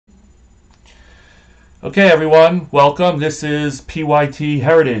Okay, everyone, welcome. This is PYT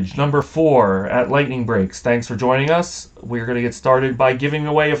Heritage number 4 at Lightning Breaks. Thanks for joining us. We're going to get started by giving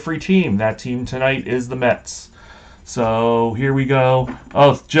away a free team. That team tonight is the Mets. So here we go.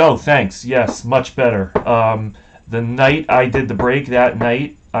 Oh, Joe, thanks. Yes, much better. The night I did the break, that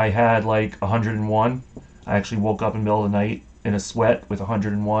night, I had like 101. I actually woke up in the middle of the night in a sweat with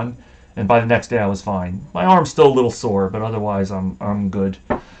 101. And by the next day, I was fine. My arm's still a little sore, but otherwise, I'm good.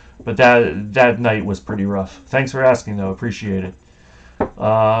 But that night was pretty rough. Thanks for asking, though. Appreciate it.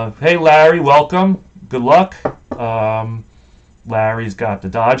 Hey, Larry, welcome. Good luck. Larry's got the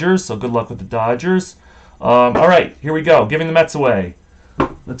Dodgers, so good luck with the Dodgers. All right, here we go. Giving the Mets away.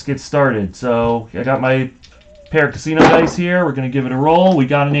 Let's get started. So I got my pair of casino dice here. We're going to give it a roll. We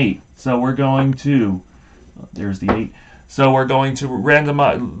got an 8. So we're going to... there's the 8. So we're going to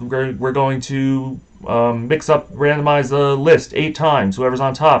randomize... We're going to... randomize the list 8 times. Whoever's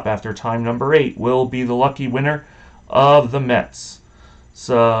on top after time number 8 will be the lucky winner of the Mets.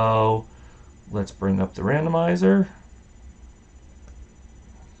 So let's bring up the randomizer.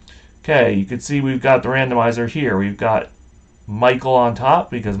 Okay, you can see we've got the randomizer here. We've got Michael on top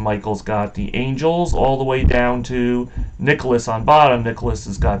because Michael's got the Angels all the way down to Nicholas on bottom. Nicholas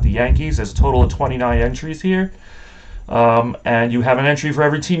has got the Yankees. There's a total of 29 entries here. And you have an entry for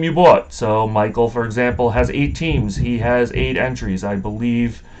every team you bought. So Michael, for example, has 8 teams. He has 8 entries. I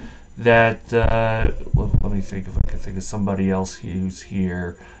believe that, let me think if I can think of somebody else who's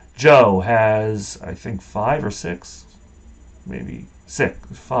here. Joe has, I think, 5 or 6, maybe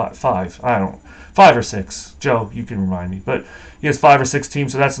 6, 5, I don't know, 5 or 6. Joe, you can remind me. But he has 5 or 6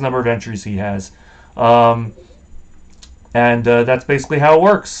 teams, so that's the number of entries he has. That's basically how it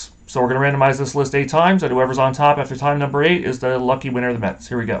works. So we're going to randomize this list 8 times, and whoever's on top after time number 8 is the lucky winner of the Mets.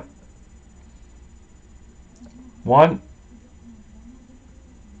 Here we go. 1,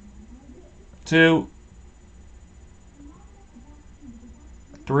 2,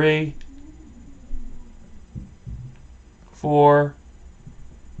 3, 4,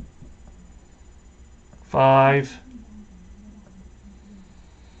 5,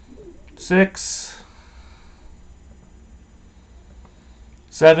 6,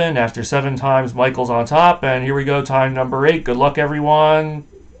 7. After 7 times, Michael's on top. And here we go, time number 8. Good luck, everyone.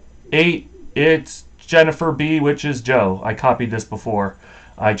 8. It's Jennifer B., which is Joe. I copied this before.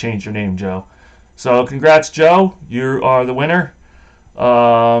 I changed your name, Joe. So congrats, Joe. You are the winner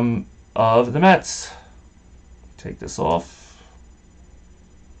of the Mets. Take this off.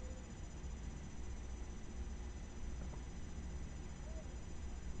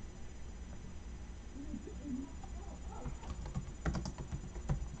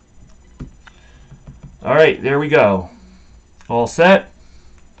 All right, there we go. All set.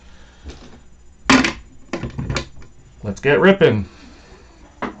 Let's get ripping.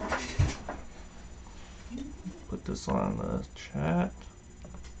 Put this on the chat.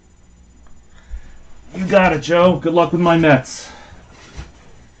 You got it, Joe. Good luck with my Mets.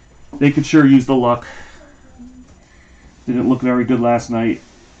 They could sure use the luck. Didn't look very good last night,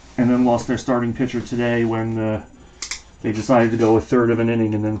 and then lost their starting pitcher today when they decided to go a third of an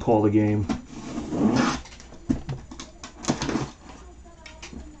inning and then call the game.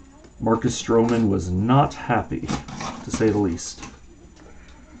 Marcus Stroman was not happy, to say the least.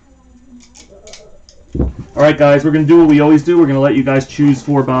 Alright guys, we're going to do what we always do. We're going to let you guys choose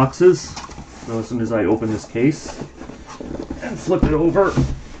 4 boxes. So as soon as I open this case and flip it over.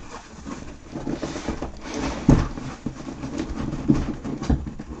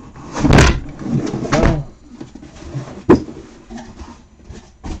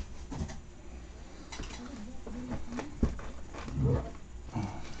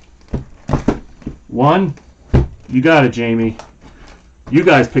 One, you got it, Jamie. You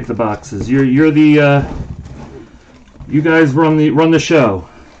guys pick the boxes. You're the you guys run the show.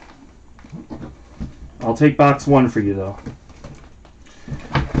 I'll take box 1 for you though.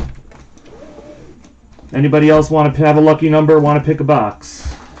 Anybody else want to have a lucky number? Want to pick a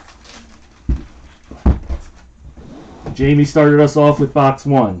box? Jamie started us off with box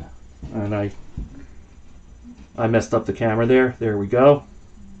 1, and I messed up the camera there. There we go.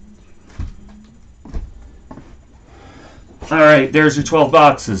 Alright, there's your 12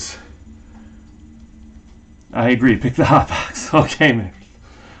 boxes. I agree, pick the hot box. Okay, man.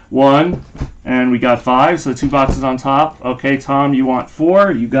 1, and we got 5, so 2 boxes on top. Okay, Tom, you want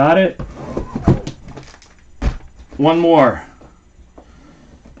 4, you got it. 1 more.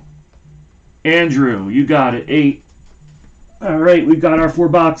 Andrew, you got it, 8. Alright, we've got our 4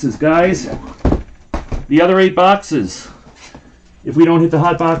 boxes, guys. The other 8 boxes, if we don't hit the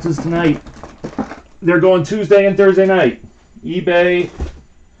hot boxes tonight, they're going Tuesday and Thursday night. eBay,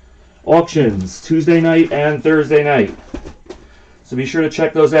 auctions Tuesday night and Thursday night. So be sure to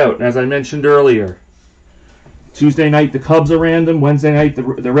check those out. And as I mentioned earlier, Tuesday night the Cubs are random, Wednesday night the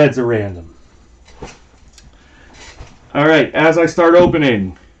Reds are random. Alright, as I start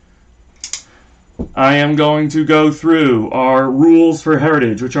opening, I am going to go through our rules for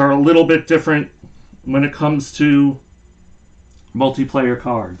Heritage, which are a little bit different when it comes to multiplayer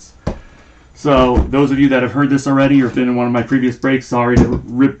cards. So those of you that have heard this already or been in one of my previous breaks, sorry to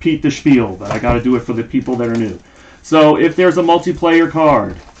repeat the spiel, but I got to do it for the people that are new. So if there's a multiplayer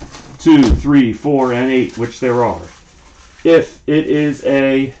card, 2, 3, 4, and 8, which there are, if it is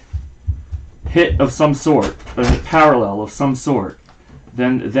a hit of some sort, a parallel of some sort,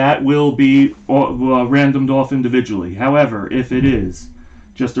 then that will be randomed off individually. However, if it is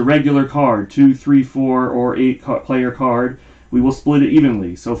just a regular card, 2, 3, 4, or 8 player card, we will split it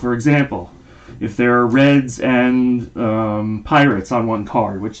evenly. So for example, if there are Reds and Pirates on one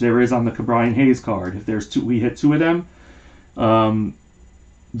card, which there is on the Brian Hayes card, if there's we hit 2 of them,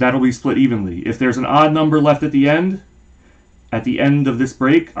 that'll be split evenly. If there's an odd number left at the end of this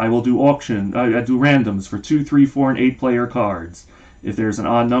break, I will do I do randoms for 2, 3, 4, and 8 player cards. If there's an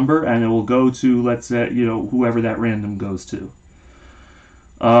odd number, and it will go to, let's say, whoever that random goes to.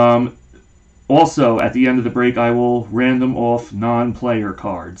 Also, at the end of the break, I will random off non-player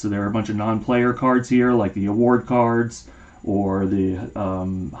cards. So there are a bunch of non-player cards here, like the award cards, or the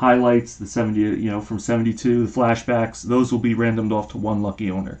highlights, the 70, from 72, the flashbacks. Those will be randomed off to one lucky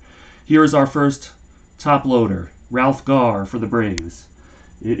owner. Here is our first top loader, Ralph Garr for the Braves.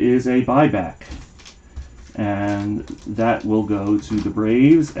 It is a buyback, and that will go to the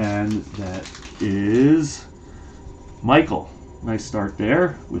Braves, and that is Michael. Nice start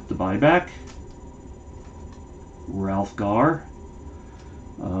there with the buyback. Ralph Garr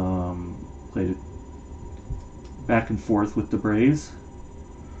played it back and forth with the Braves,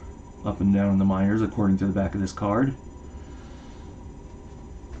 up and down in the minors according to the back of this card.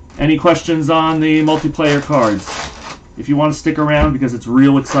 Any questions on the multiplayer cards? If you want to stick around, because it's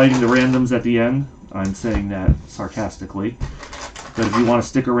real exciting, the randoms at the end, I'm saying that sarcastically, but if you want to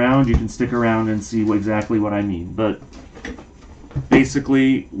stick around, you can stick around and see exactly what I mean. But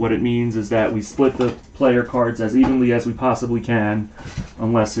basically, what it means is that we split the player cards as evenly as we possibly can,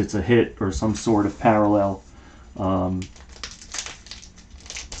 unless it's a hit or some sort of parallel.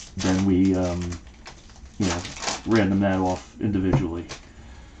 Then we, random that off individually.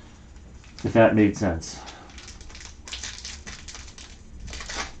 If that made sense.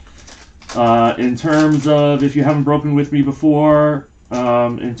 In terms of, if you haven't broken with me before,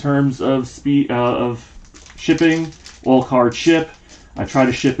 in terms of shipping, all cards ship. I try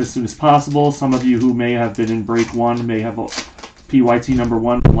to ship as soon as possible. Some of you who may have been in break 1 may have PYT number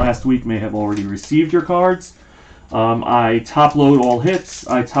 1 from last week may have already received your cards. I top load all hits.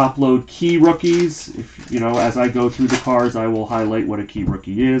 I top load key rookies. If as I go through the cards, I will highlight what a key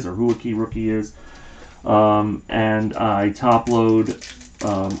rookie is or who a key rookie is. And I top load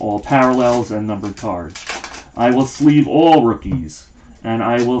all parallels and numbered cards. I will sleeve all rookies, and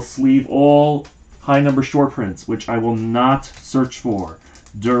I will sleeve all high number short prints, which I will not search for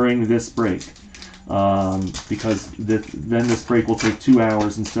during this break, because then this break will take 2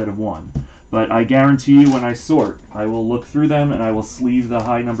 hours instead of 1. But I guarantee you, when I sort, I will look through them and I will sleeve the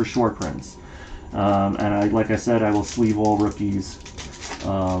high number short prints. And like I said, I will sleeve all rookies.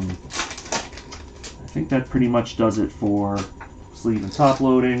 I think that pretty much does it for sleeve and top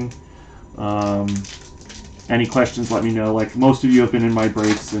loading. Any questions, let me know. Like most of you have been in my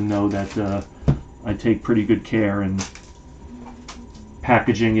breaks and know that I take pretty good care in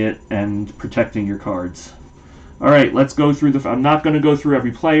packaging it and protecting your cards. Alright, let's go through I'm not going to go through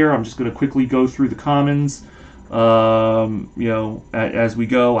every player. I'm just going to quickly go through the commons. As we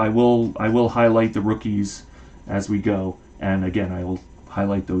go, I will highlight the rookies as we go. And again, I will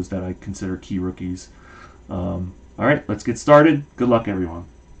highlight those that I consider key rookies. Alright, let's get started. Good luck, everyone.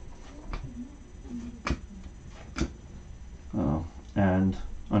 And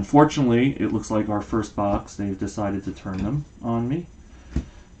unfortunately, it looks like our first box, they've decided to turn them on me,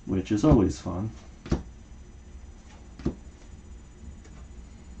 which is always fun.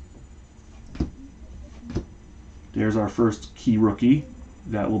 There's our first key rookie.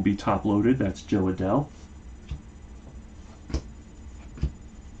 That will be top loaded. That's Joe Adell.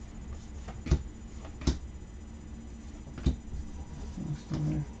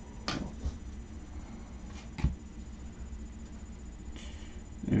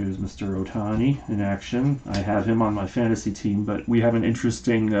 There's Mr. Ohtani in action. I have him on my fantasy team, but we have an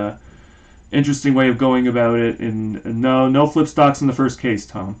interesting way of going about it. No flip stocks in the first case,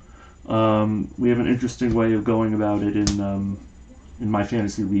 Tom. We have an interesting way of going about it in in my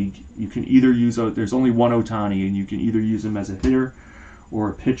fantasy league, you can either use there's only one Ohtani, and you can either use him as a hitter or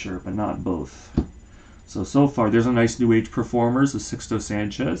a pitcher, but not both. So far, there's a nice New Age Performers, a Sixto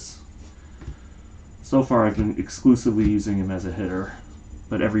Sanchez. So far, I've been exclusively using him as a hitter,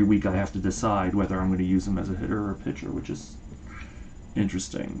 but every week I have to decide whether I'm going to use him as a hitter or a pitcher, which is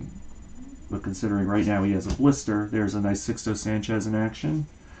interesting. But considering right now he has a blister, there's a nice Sixto Sanchez in action.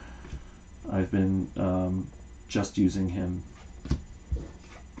 I've been just using him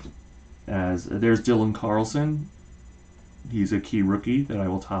as... there's Dylan Carlson. He's a key rookie that I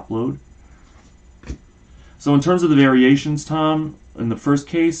will top load. So in terms of the variations, Tom, in the first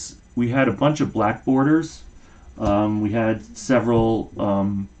case, we had a bunch of black borders. We had several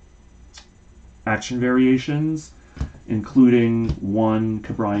action variations, including one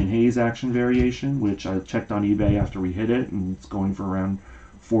Cabrian Hayes action variation, which I checked on eBay after we hit it, and it's going for around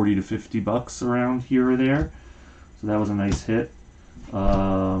 40 to 50 bucks around here or there. So that was a nice hit.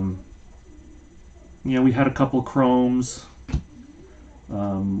 We had a couple chromes.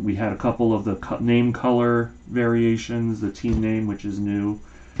 We had a couple of the name color variations, the team name, which is new.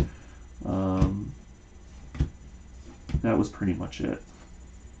 That was pretty much it.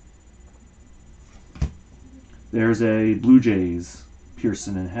 There's a Blue Jays,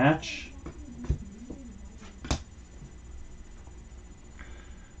 Pearson and Hatch.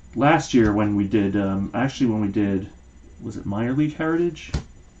 Last year when we did, was it Minor League Heritage?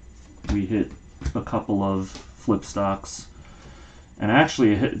 We hit a couple of flip stocks. And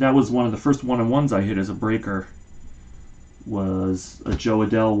actually, that was one of the first one-on-ones I hit as a breaker. Was a Joe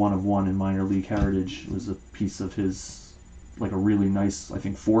Adele 1-of-1 in Minor League Heritage. It was a piece of his, like a really nice, I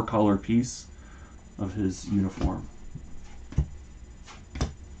think, 4-color piece of his uniform.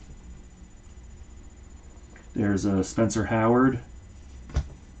 There's a Spencer Howard.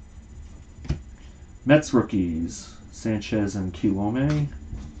 Mets rookies, Sanchez and Quilome.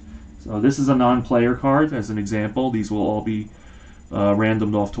 So this is a non-player card, as an example. These will all be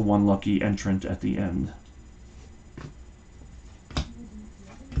randomed off to one lucky entrant at the end.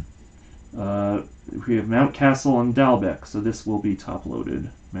 We have Mountcastle and Dalbec, so this will be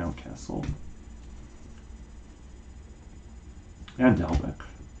top-loaded. Mountcastle and Dalbec.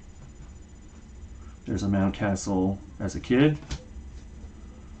 There's a Mountcastle as a kid.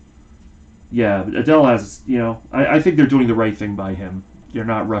 Yeah, but Adele has, I think they're doing the right thing by him. They're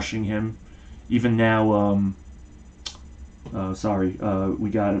not rushing him. Even now, we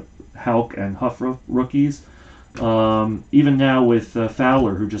got Houck and Huff rookies. Even now with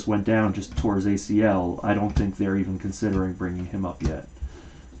Fowler, who just went down, just tore his ACL, I don't think they're even considering bringing him up yet,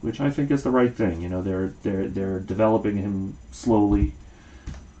 which I think is the right thing. They're developing him slowly.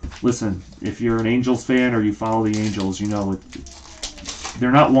 Listen, if you're an Angels fan or you follow the Angels,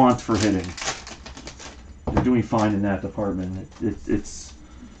 they're not want for hitting. They're doing fine in that department. It's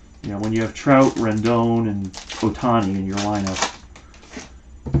when you have Trout, Rendon, and Ohtani in your lineup,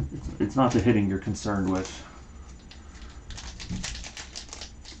 it's not the hitting you're concerned with.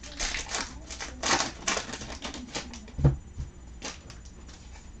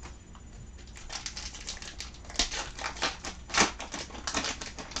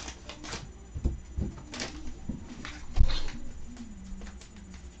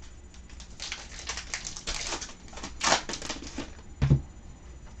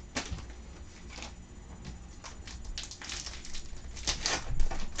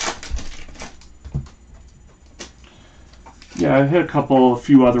 Yeah, I hit a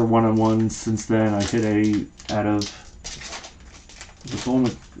few other one-on-ones since then. I hit out of the one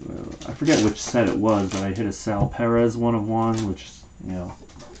with, I forget which set it was, but I hit a Sal Perez 1-of-1, which,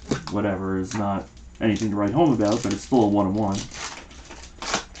 whatever, is not anything to write home about, but it's still a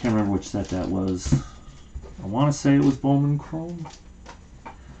 1-of-1. Can't remember which set that was. I want to say it was Bowman Chrome.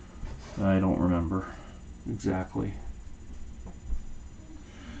 I don't remember exactly.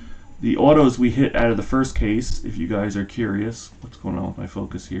 The autos we hit out of the first case, if you guys are curious, what's going on with my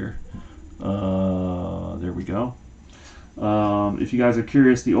focus here? There we go. If you guys are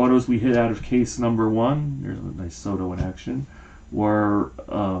curious, the autos we hit out of case number 1, there's a nice Soto in action, were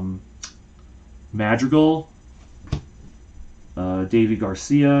Madrigal, Davy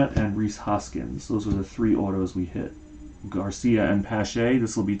Garcia, and Rhys Hoskins. Those are the 3 autos we hit. Garcia and Pache,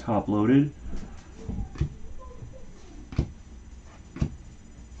 this will be top loaded.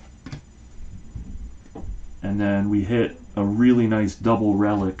 And then we hit a really nice double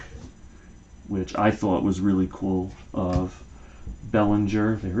relic, which I thought was really cool, of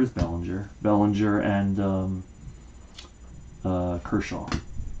Bellinger. There is Bellinger. Bellinger and Kershaw,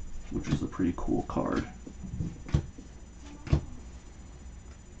 which was a pretty cool card.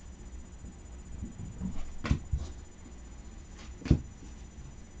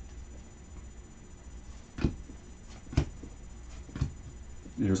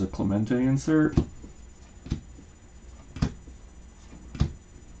 There's a Clemente insert.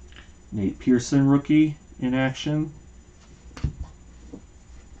 Nate Pearson rookie in action.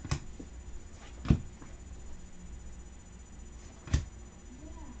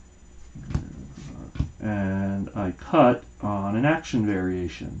 And I cut on an action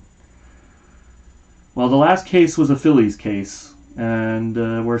variation. Well, the last case was a Phillies case, and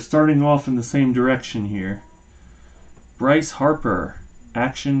we're starting off in the same direction here. Bryce Harper,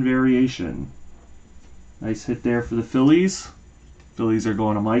 action variation. Nice hit there for the Phillies. Phillies are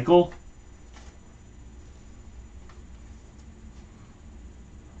going to Michael.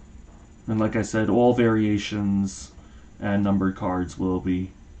 And like I said, all variations and numbered cards will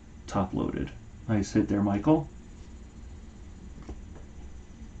be top loaded. Nice hit there, Michael.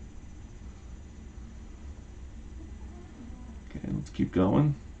 Okay, let's keep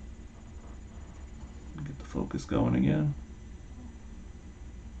going. Get the focus going again.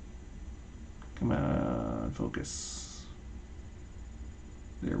 Come on, focus.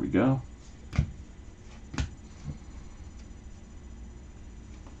 There we go.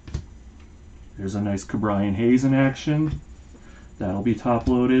 There's a nice Cabrian Hayes in action. That'll be top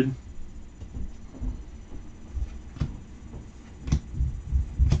loaded.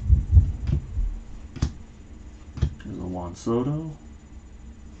 There's a Juan Soto.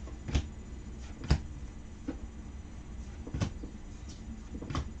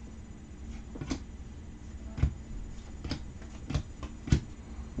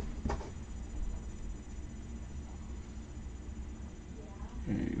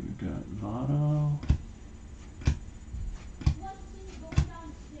 Okay, we've got Votto.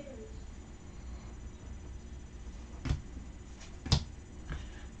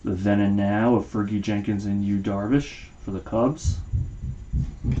 The Then and Now of Fergie Jenkins and Yu Darvish for the Cubs.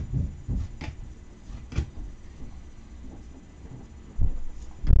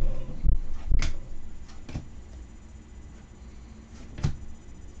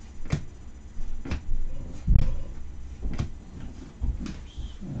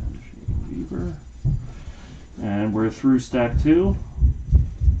 And we're through stack 2.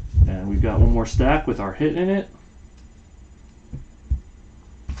 And we've got one more stack with our hit in it.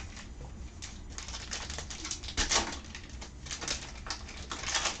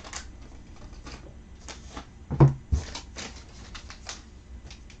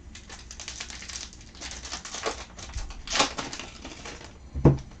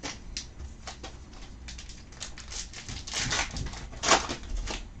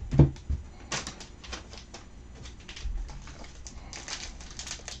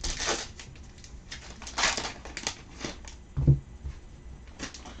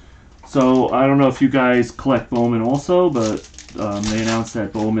 So I don't know if you guys collect Bowman also, but they announced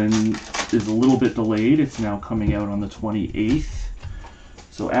that Bowman is a little bit delayed. It's now coming out on the 28th.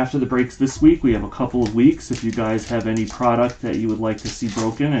 So after the breaks this week, we have a couple of weeks. If you guys have any product that you would like to see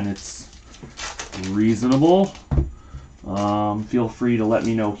broken and it's reasonable, feel free to let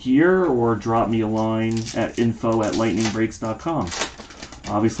me know here or drop me a line at info@lightningbreaks.com.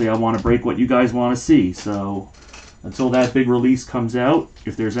 Obviously, I want to break what you guys want to see, so until that big release comes out,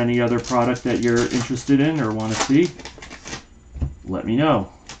 if there's any other product that you're interested in or want to see, let me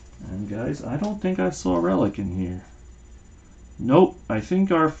know. And guys, I don't think I saw a relic in here. Nope, I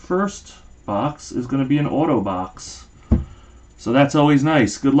think our first box is going to be an auto box. So that's always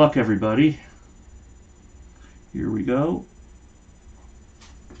nice. Good luck, everybody. Here we go.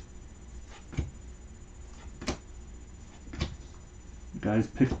 You guys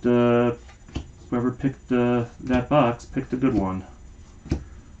picked whoever picked that box picked a good one.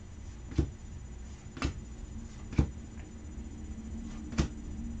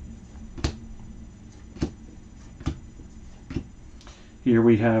 Here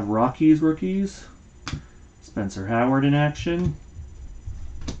we have Rockies rookies. Spencer Howard in action.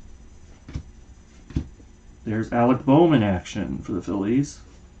 There's Alec Bowman action for the Phillies.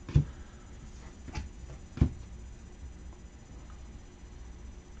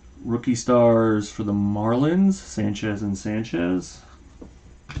 Rookie stars for the Marlins, Sanchez and Sanchez.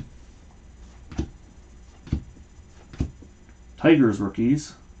 Tigers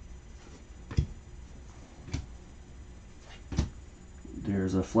rookies.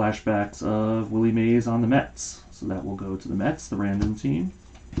 There's a flashbacks of Willie Mays on the Mets. So that will go to the Mets, the random team.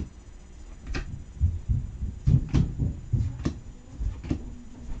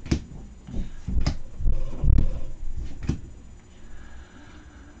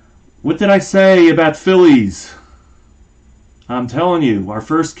 What did I say about Phillies? I'm telling you, our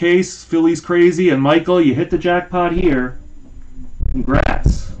first case, Phillies crazy, and Michael, you hit the jackpot here.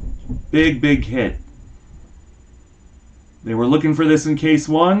 Congrats. Big, big hit. They were looking for this in case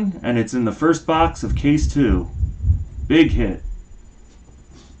 1, and it's in the first box of case 2. Big hit.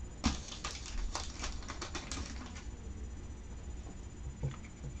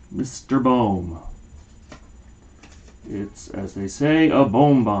 Mr. Bohm. It's, as they say, a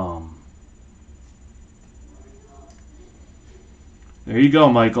Bohm bomb. There you go,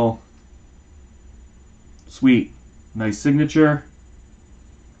 Michael. Sweet. Nice signature.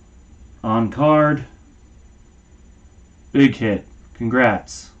 On card. Big hit.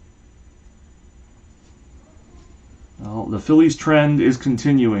 Congrats. Well, the Phillies trend is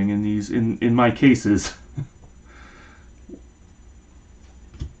continuing in these in my cases.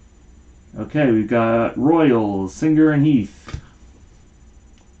 Okay, we've got Royals, Singer and Heath.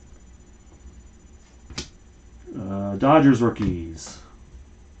 Dodgers rookies.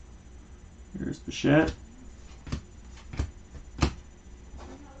 Here's Bichette.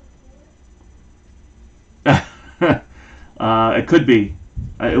 It could be.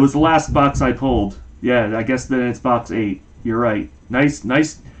 It was the last box I pulled. Yeah, I guess then it's box 8. You're right. Nice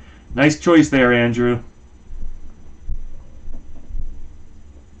choice there, Andrew.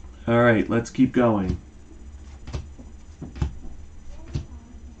 All right, let's keep going.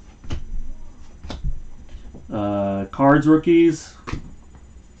 Cards rookies.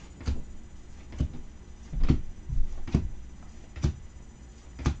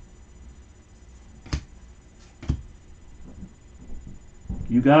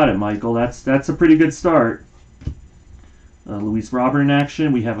 You got it, Michael. That's a pretty good start. Luis Robert in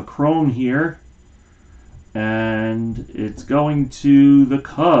action. We have a chrome here. And it's going to the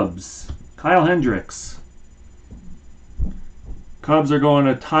Cubs. Kyle Hendricks. Cubs are going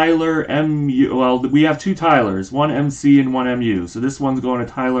to Tyler MU. Well, we have 2 Tylers, one MC and one MU. So this one's going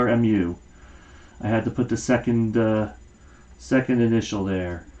to Tyler MU. I had to put the second initial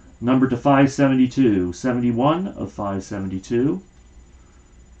there. Number to 572. 71 of 572.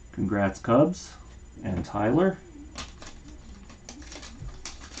 Congrats, Cubs and Tyler.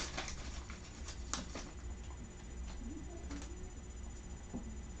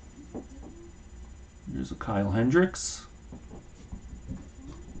 Here's a Kyle Hendricks.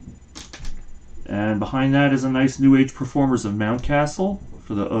 And behind that is a nice New Age Performers of Mountcastle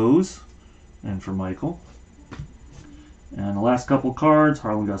for the O's and for Michael. And the last couple cards,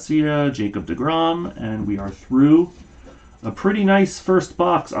 Harlan Garcia, Jacob deGrom, and we are through a pretty nice first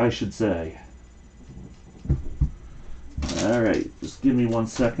box, I should say. All right, just give me 1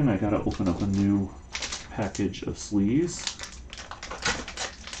 second. I gotta open up a new package of sleeves.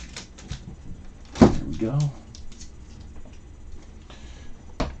 There we go.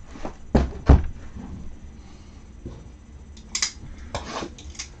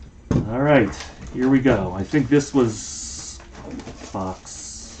 All right, here we go. I think this was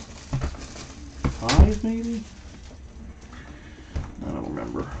box 5, maybe? I don't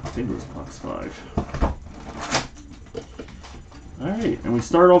remember. I think it was box 5. All right, and we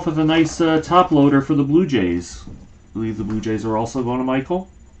start off with a nice top loader for the Blue Jays. I believe the Blue Jays are also going to Michael.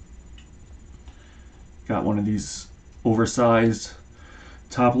 Got one of these oversized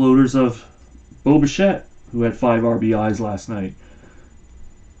top loaders of Bo Bichette, who had 5 RBIs last night.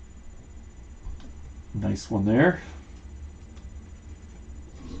 Nice one there.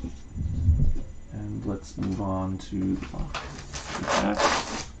 And let's move on to the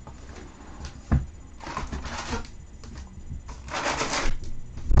box.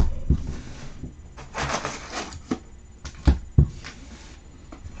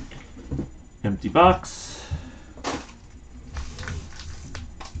 Empty box.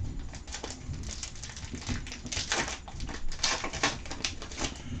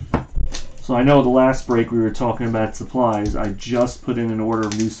 So I know the last break we were talking about supplies. I just put in an order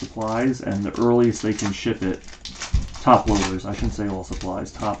of new supplies, and the earliest they can ship it, top loaders, I shouldn't say all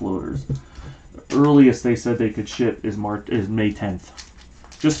supplies, top loaders. The earliest they said they could ship is May 10th.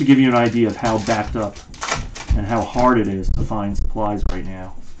 Just to give you an idea of how backed up and how hard it is to find supplies right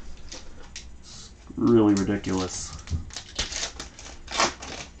now. It's really ridiculous.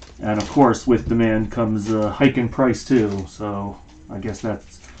 And of course, with demand comes a hike in price too, so I guess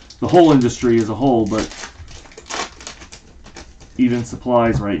that's the whole industry as a whole, but even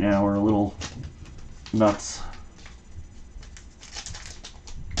supplies right now are a little nuts.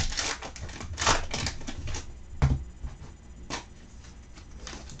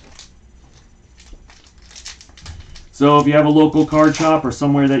 So if you have a local card shop or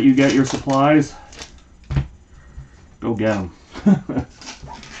somewhere that you get your supplies, go get them.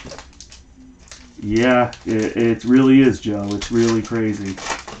 Yeah, it really is, Joe. It's really crazy.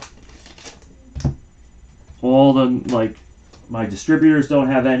 All the, like, my distributors don't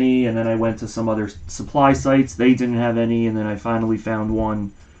have any, and then I went to some other supply sites. They didn't have any, and then I finally found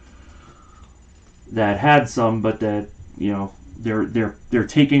one that had some, but that, you know, they're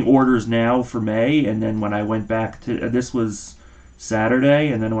taking orders now for May. And then when I went back to this was Saturday,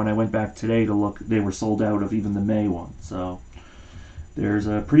 and then when I went back today to look, they were sold out of even the May one. So there's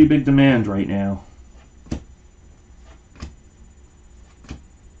a pretty big demand right now.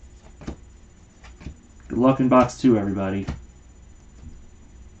 Good luck in box 2, everybody.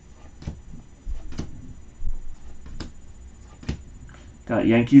 Got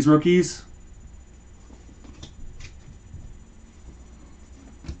Yankees rookies.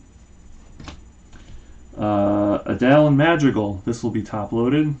 Adele and Madrigal. This will be top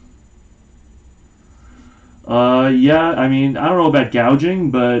loaded. Yeah, I mean, I don't know about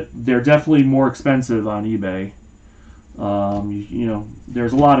gouging, but they're definitely more expensive on eBay. You know,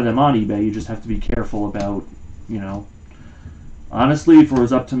 there's a lot of them on eBay. You just have to be careful about, you know. Honestly, if it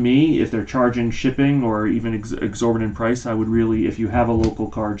was up to me, if they're charging shipping or even exorbitant price, I would really, if you have a local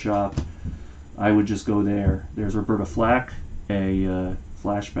card shop, I would just go there. There's Roberta Flack, a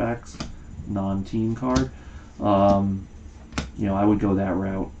Flashbacks non-team card. You know, I would go that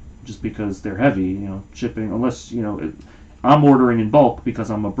route just because they're heavy, you know, shipping, unless, you know, I'm ordering in bulk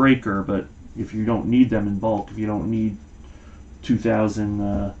because I'm a breaker, but if you don't need them in bulk, if you don't need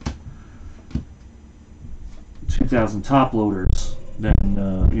 2,000 top loaders,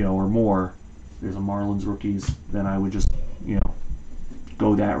 then, you know, or more, there's a Marlins rookies, then I would just, you know,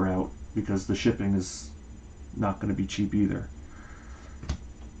 go that route because the shipping is not going to be cheap either.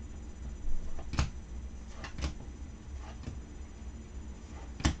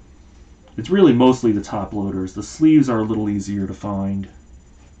 It's really mostly the top loaders. The sleeves are a little easier to find.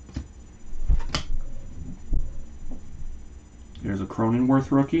 There's a Cronenworth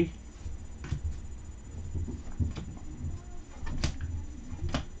rookie.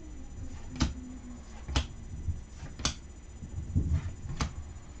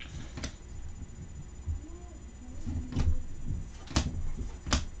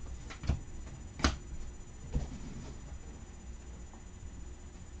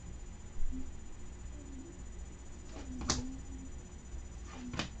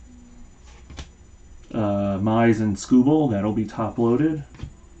 Mize and Scooble, that'll be top loaded.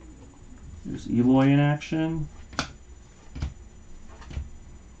 There's Eloy in action.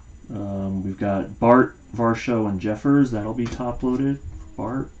 We've got Bart, Varsho, and Jeffers, that'll be top loaded.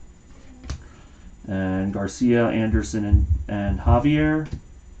 Bart. And Garcia, Anderson, and Javier.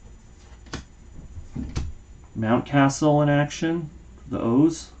 Mountcastle in action, the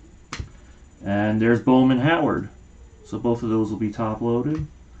O's. And there's Bowman Howard. So both of those will be top loaded.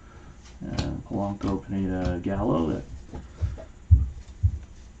 And Polanco, Pineda, Gallo. That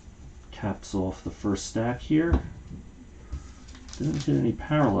caps off the first stack here. Didn't get any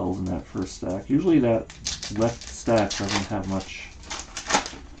parallels in that first stack. Usually that left stack doesn't have much.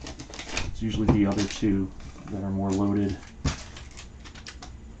 It's usually the other two that are more loaded.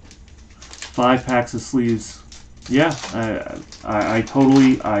 5 packs of sleeves. Yeah, I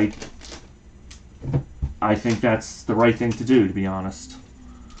totally, I think that's the right thing to do, to be honest.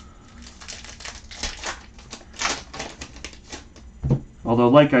 Although,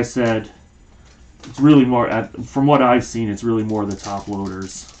 like I said, it's really more, from what I've seen, it's really more the top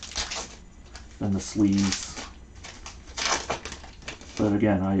loaders than the sleeves. But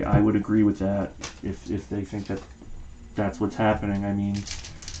again, I would agree with that if they think that that's what's happening. I mean,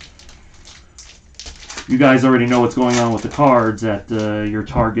 you guys already know what's going on with the cards at your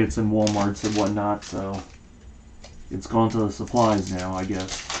Targets and Walmarts and whatnot, so it's gone to the supplies now, I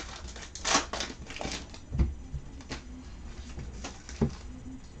guess.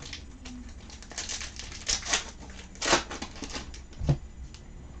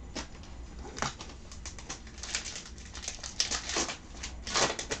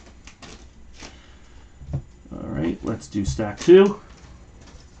 Let's do stack 2.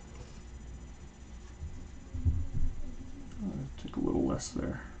 Take a little less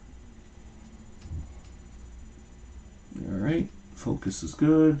there. Alright, focus is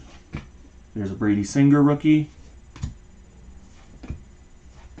good. There's a Brady Singer rookie.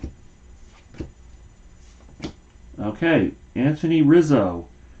 Okay, Anthony Rizzo.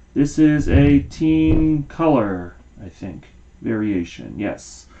 This is a team color, I think. Variation,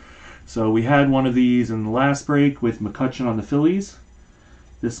 yes. So we had one of these in the last break with McCutcheon on the Phillies.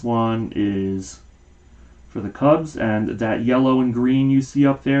 This one is for the Cubs, and that yellow and green you see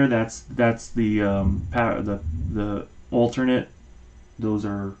up there, that's the alternate. Those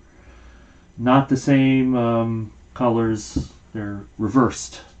are not the same colors. They're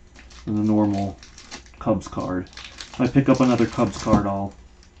reversed from the normal Cubs card. I pick up another Cubs card, I'll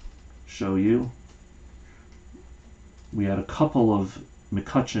show you. We had a couple of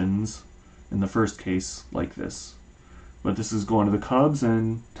McCutcheons in the first case like this. But this is going to the Cubs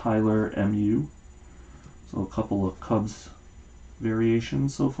and Tyler MU. So a couple of Cubs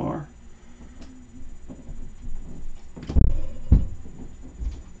variations so far.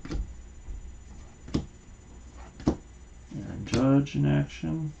 Aaron Judge in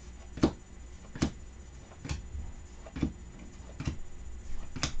action.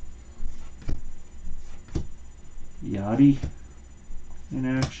 Yachty in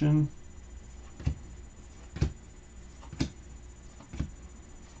action.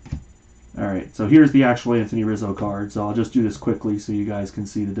 Alright, so here's the actual Anthony Rizzo card, so I'll just do this quickly so you guys can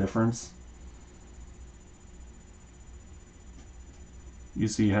see the difference. You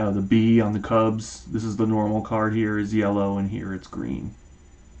see how the B on the Cubs, this is the normal card, here is yellow and here it's green.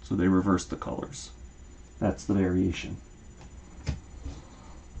 So they reverse the colors. That's the variation.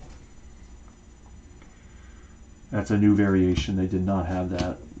 That's a new variation. They did not have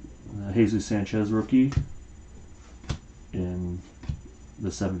that. Jesus Sanchez rookie in the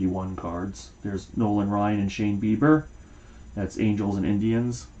 71 cards. There's Nolan Ryan and Shane Bieber. That's Angels and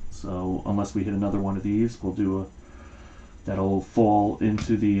Indians. So unless we hit another one of these, we'll do a, that'll fall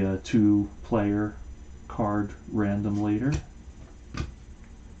into the 2-player card random later.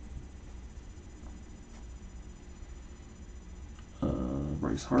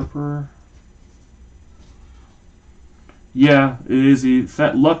 Bryce Harper. Yeah, it is.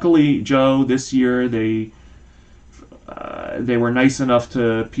 Luckily, Joe, this year they were nice enough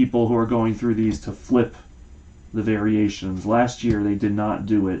to people who are going through these to flip the variations. Last year they did not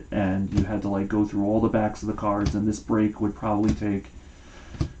do it, and you had to like go through all the backs of the cards, and this break would probably take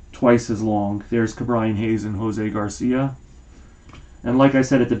twice as long. There's Cabrian Hayes and Jose Garcia. And like I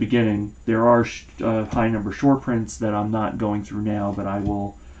said at the beginning, there are high number short prints that I'm not going through now, but I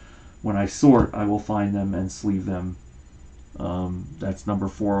will, when I sort, I will find them and sleeve them. That's number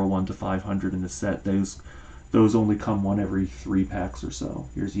 401 to 500 in the set. Those only come one every 3 packs or so.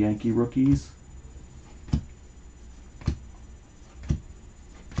 Here's Yankee rookies.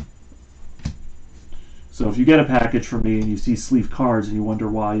 So if you get a package from me and you see sleeved cards and you wonder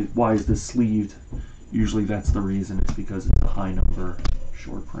why is this sleeved, usually that's the reason. It's because it's a high number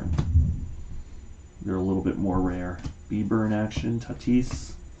short print. They're a little bit more rare. Bieber in action,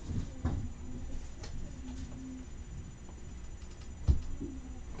 Tatis.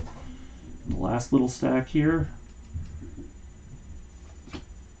 The last little stack here.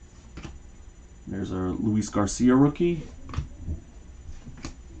 There's a Luis Garcia rookie.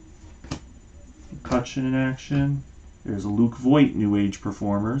 McCutcheon in action. There's a Luke Voit New Age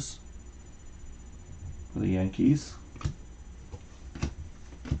Performers for the Yankees.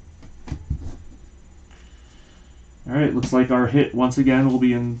 Alright, looks like our hit once again will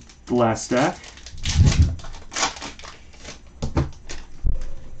be in the last stack.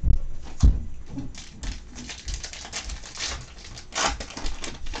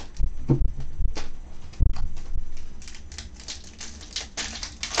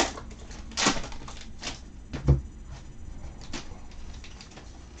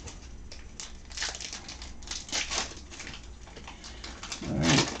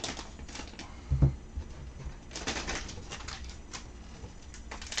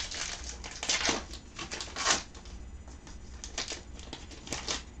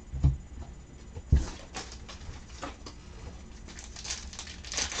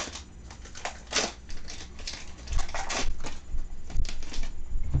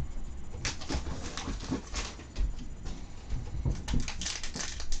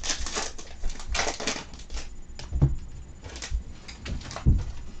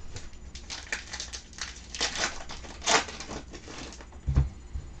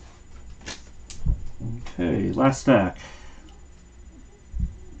 Okay, last stack.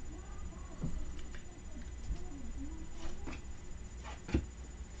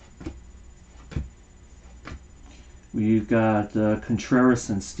 We've got Contreras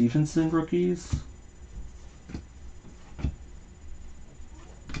and Stevenson rookies.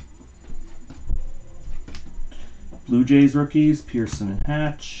 Blue Jays rookies, Pearson and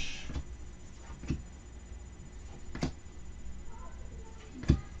Hatch.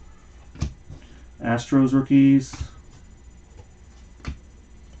 Astros rookies.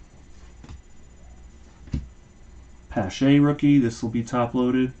 Pache rookie, this will be top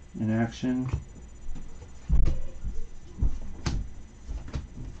loaded in action.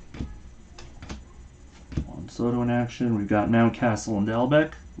 Juan Soto in action. We've got Mountcastle and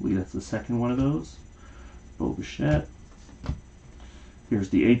Delbeck. I believe that's the second one of those. Bo Bichette. Here's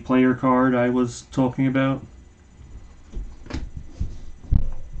the 8-player card I was talking about.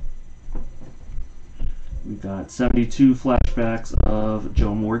 We've got 72 flashbacks of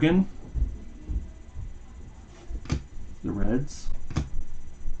Joe Morgan, the Reds.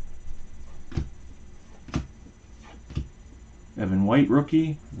 Evan White,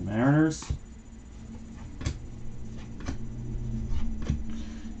 rookie, the Mariners.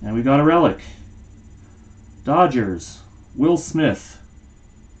 And we got a relic. Dodgers, Will Smith.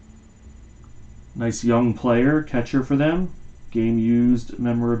 Nice young player, catcher for them. Game used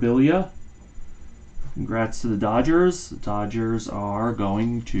memorabilia. Congrats to the Dodgers. The Dodgers are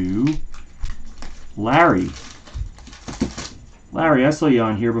going to Larry. Larry, I saw you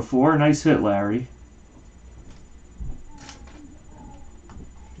on here before. Nice hit, Larry.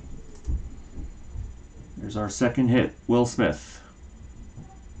 There's our second hit, Will Smith.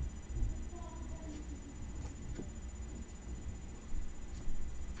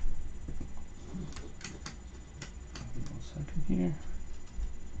 Here.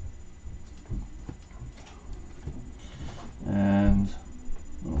 And,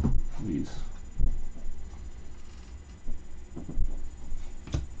 oh, please.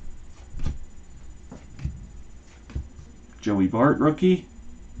 Joey Bart, rookie.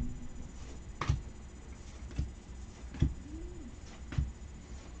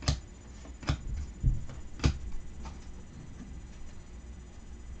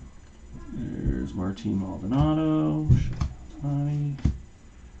 There's Martin Maldonado.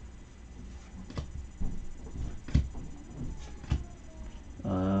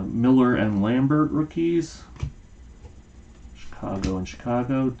 Miller and Lambert rookies. Chicago and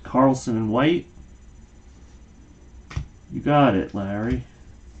Chicago. Carlson and White. You got it, Larry.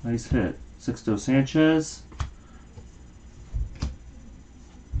 Nice hit. Sixto Sanchez.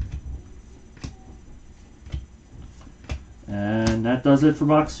 And that does it for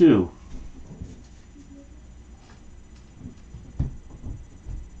box 2.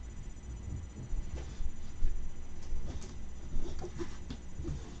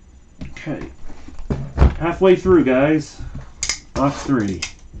 Okay, halfway through, guys. Box 3.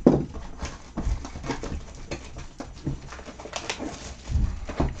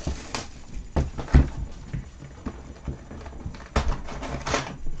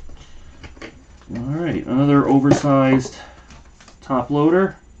 All right, another oversized top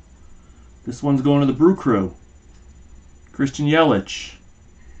loader. This one's going to the Brew Crew. Christian Yelich.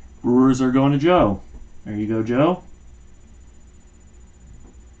 Brewers are going to Joe. There you go, Joe.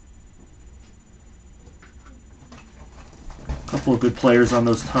 Couple of good players on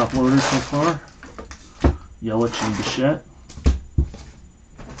those top loaders so far. Yelich and Bichette.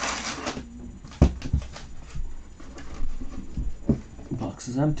 Box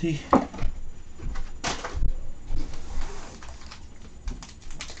is empty.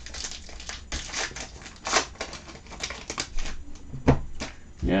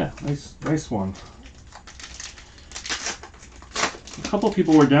 Yeah, nice one. A couple of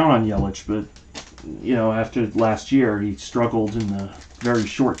people were down on Yelich, but you know, after last year, he struggled in the very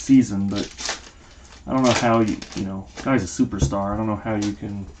short season, but I don't know how you know, guy's a superstar. I don't know how you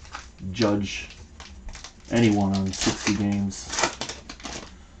can judge anyone on 60 games.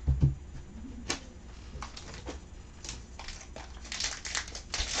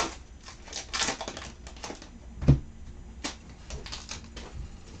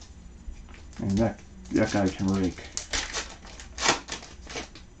 And that guy can rake.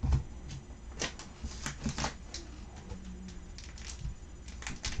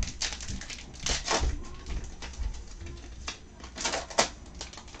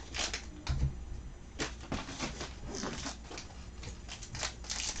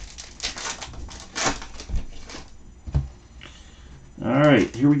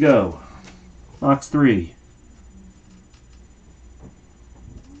 Alright, here we go. Box 3.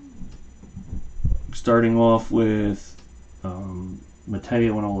 Starting off with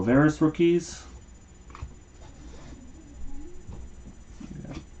Mateo and Olivares rookies.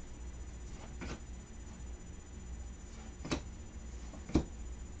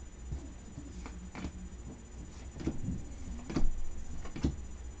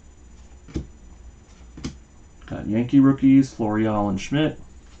 Got Yankee rookies, Florial and Schmidt.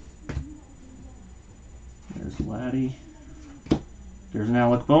 There's Laddie. There's an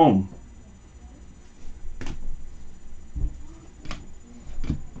Alec Bohm.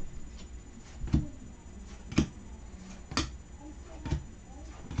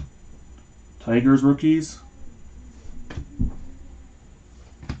 Tigers rookies.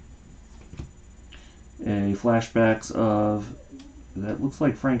 A flashbacks of, that looks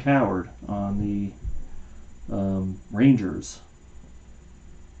like Frank Howard on the Rangers.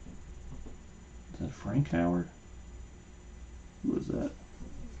 Is that Frank Howard? Who is that?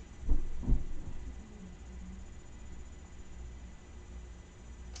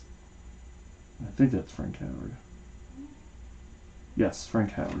 I think that's Frank Howard. Yes,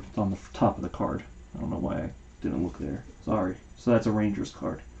 Frank Howard. It's on the top of the card. I don't know why I didn't look there. Sorry. So that's a Rangers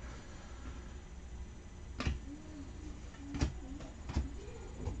card.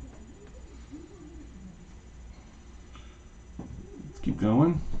 Let's keep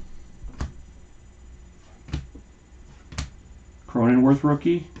going. Cronenworth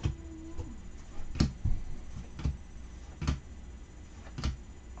rookie.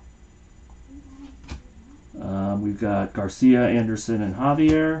 We've got Garcia, Anderson, and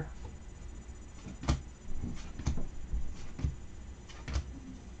Javier.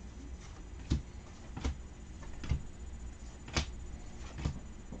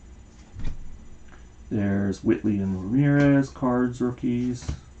 There's Whitley and Ramirez, cards, rookies.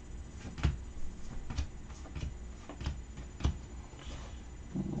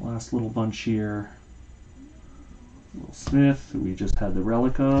 And the last little bunch here. Will Smith, who we just had the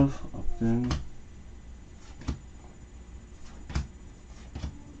relic of, Upton.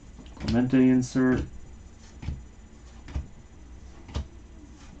 Clemente insert.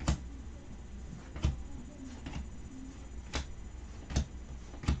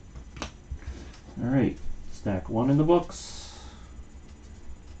 All right, stack one in the books.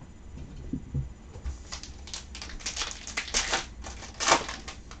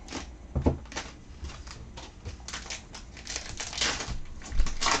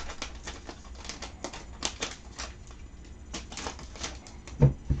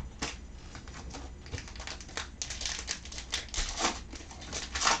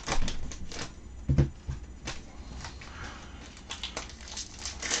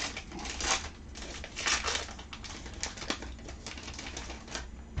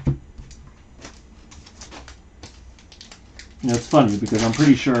 You know, it's funny because I'm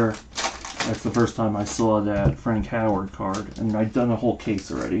pretty sure that's the first time I saw that Frank Howard card, and I'd done a whole case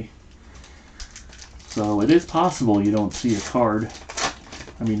already. So it is possible you don't see a card.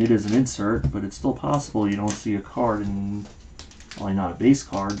 I mean, it is an insert, but it's still possible you don't see a card in, well, not a base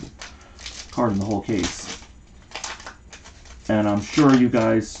card, card in the whole case. And I'm sure you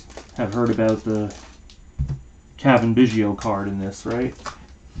guys have heard about the Cavan Biggio card in this, right?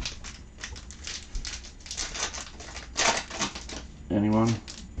 Anyone?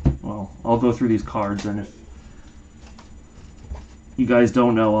 Well, I'll go through these cards, and if you guys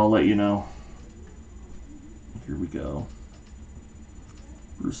don't know, I'll let you know. Here we go.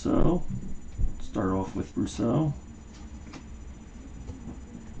 Brousseau. Start off with Brousseau.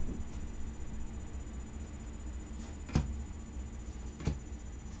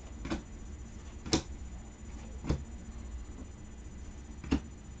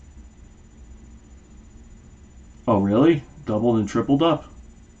 Oh, really? Doubled and tripled up.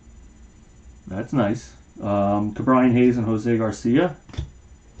 That's nice. Brian Hayes and Jose Garcia.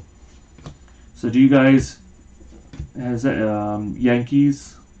 So do you guys, has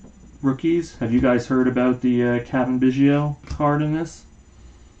Yankees rookies, have you guys heard about the Cavan Biggio card in this?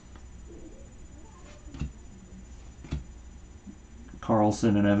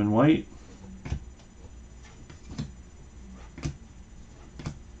 Carlson and Evan White.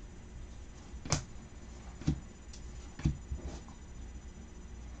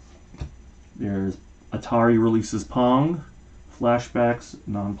 There's Atari releases Pong, Flashbacks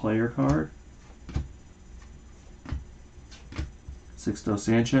non-player card. Sixto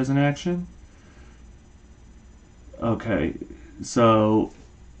Sanchez in action. Okay, so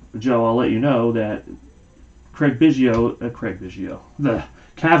Joe, I'll let you know that the Cavan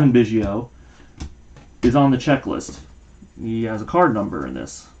Biggio is on the checklist. He has a card number in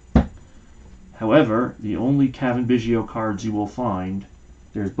this. However, the only Cavan Biggio cards you will find,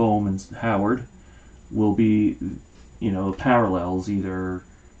 there's Bohm and Howard, will be, you know, parallels, either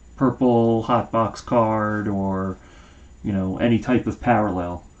purple hot box card or, you know, any type of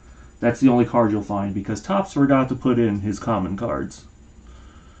parallel. That's the only card you'll find because Topps forgot to put in his common cards.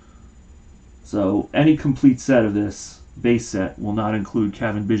 So any complete set of this base set will not include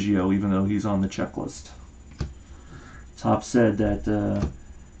Cavan Biggio, even though he's on the checklist. Topps said that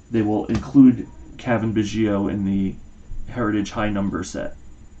they will include Cavan Biggio in the Heritage high number set.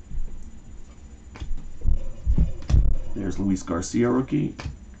 There's Luis Garcia rookie.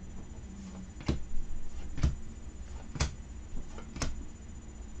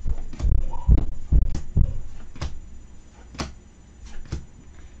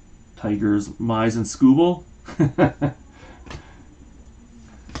 Tigers, Mize, and Skubal.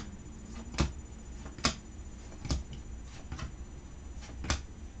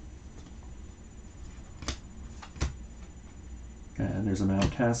 And there's a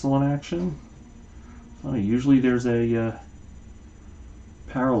Mountcastle in action. Funny, usually there's a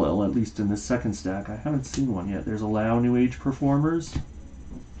parallel, at least in this second stack. I haven't seen one yet. There's Allow New Age Performers.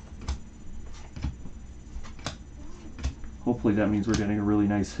 Hopefully that means we're getting a really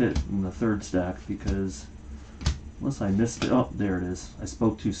nice hit in the third stack, because unless I missed it, oh, there it is. I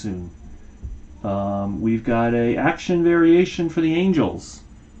spoke too soon. We've got a action variation for the Angels.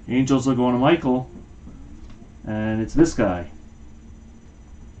 The Angels are going to Michael, and it's this guy.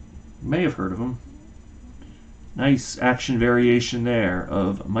 You may have heard of him. Nice action variation there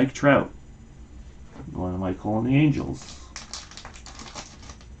of Mike Trout going to Michael and the Angels.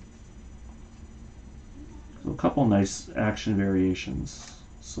 So a couple nice action variations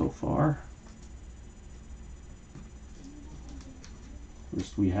so far.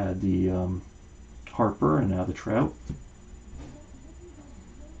 First we had the Harper and now the Trout.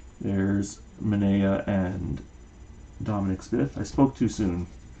 There's Manea and Dominic Smith. I spoke too soon.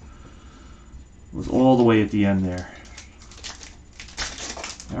 It was all the way at the end there.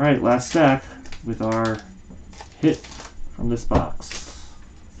 Alright, last stack with our hit from this box.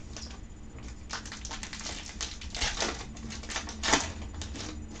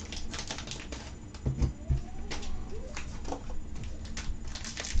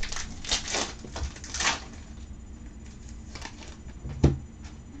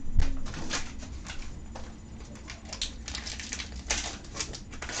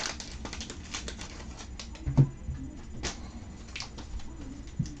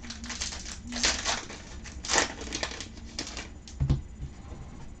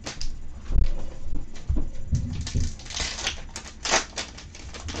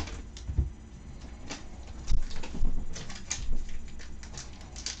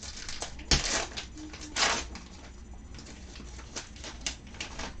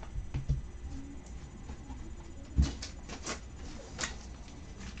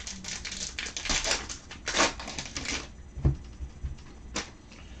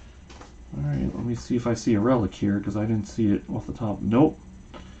 Let me see if I see a relic here, because I didn't see it off the top. Nope.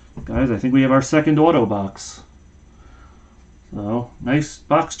 Guys, I think we have our second auto box. So, nice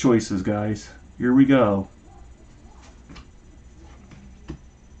box choices, guys. Here we go.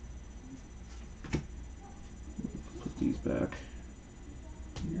 Put these back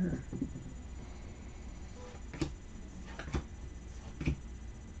here.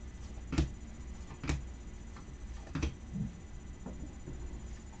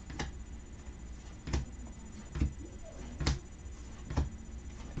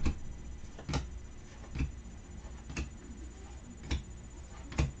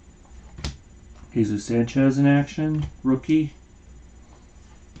 Jesus Sanchez in action, rookie.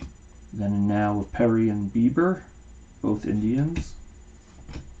 Then and now with Perry and Bieber, both Indians.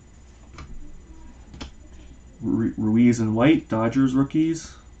 Ruiz and White, Dodgers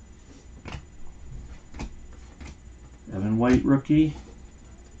rookies. Evan White rookie.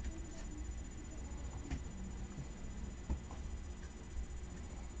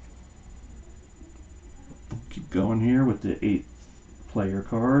 Keep going here with the 8-player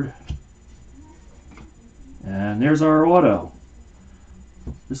card. And there's our auto.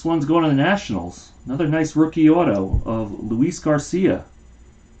 This one's going to the Nationals. Another nice rookie auto of Luis Garcia.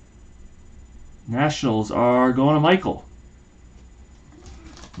 Nationals are going to Michael.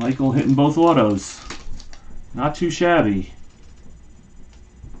 Michael hitting both autos. Not too shabby.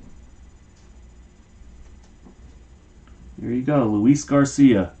 There you go, Luis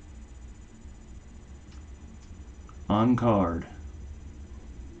Garcia. On card.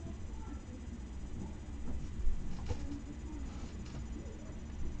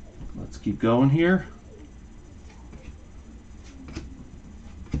 Let's keep going here.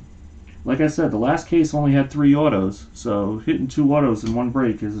 Like I said, the last case only had 3 autos, so hitting 2 autos in one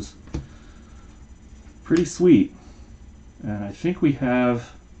break is pretty sweet. And I think we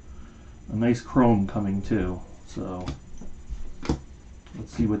have a nice chrome coming too, so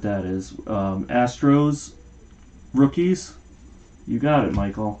let's see what that is. Astros rookies, you got it,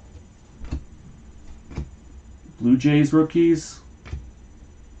 Michael. Blue Jays rookies.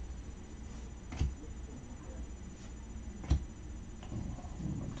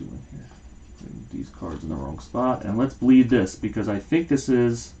 These cards in the wrong spot, and let's bleed this, because I think this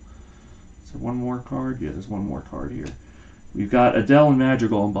is there one more card? Yeah, there's one more card here. We've got Adele and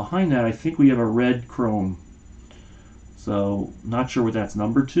Madrigal, and behind that I think we have a red chrome. So not sure what that's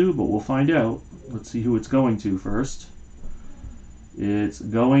numbered to, but we'll find out. Let's see who it's going to first. It's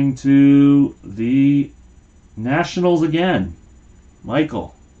going to the Nationals again.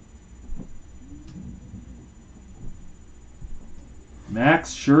 Michael.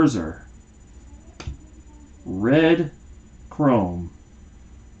 Max Scherzer. Red chrome,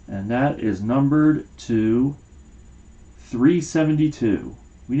 and that is numbered to 372.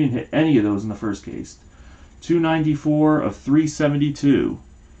 We didn't hit any of those in the first case. 294 of 372.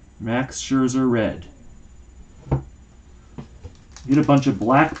 Max Scherzer red. You get a bunch of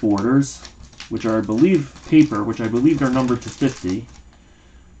black borders, which are, I believe, paper, which I believe are numbered to 50.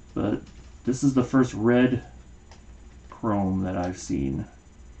 But this is the first red chrome that I've seen.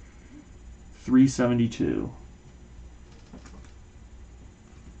 372.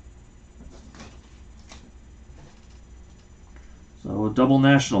 So a double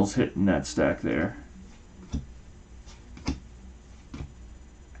Nationals hit in that stack there.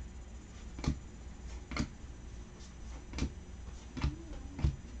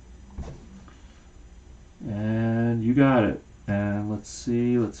 And you got it. And let's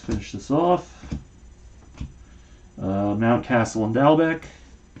see, let's finish this off. Mountcastle and Dalbeck.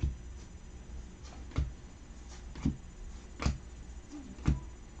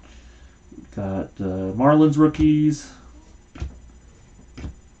 We've got Marlins rookies.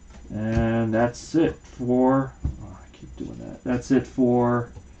 And that's it for, oh, I keep doing that. That's it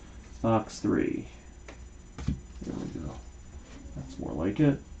for box 3. There we go. That's more like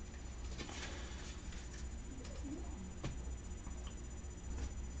it.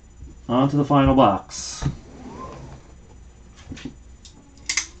 On to the final box.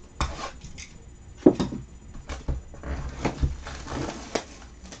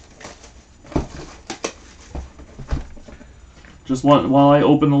 Just one, while I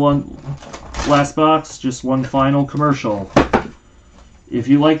open the last box, just one final commercial. If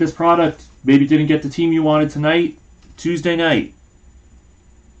you like this product, maybe didn't get the team you wanted tonight, Tuesday night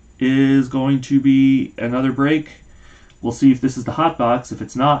is going to be another break. We'll see if this is the hot box. If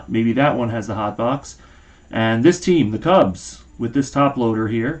it's not, maybe that one has the hot box. And this team, the Cubs, with this top loader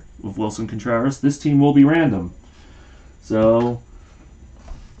here, with Wilson Contreras, this team will be random. So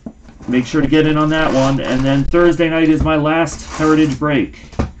make sure to get in on that one. And then Thursday night is my last Heritage break.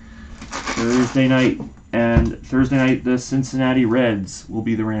 Thursday night. And Thursday night, the Cincinnati Reds will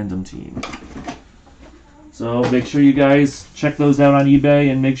be the random team. So make sure you guys check those out on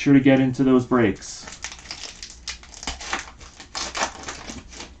eBay and make sure to get into those breaks.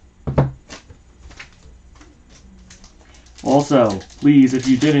 Also, please, if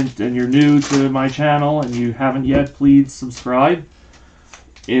you didn't and you're new to my channel and you haven't yet, please subscribe.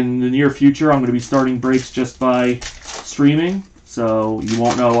 In the near future, I'm going to be starting breaks just by streaming, so you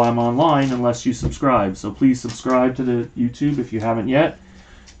won't know I'm online unless you subscribe. So please subscribe to the YouTube if you haven't yet.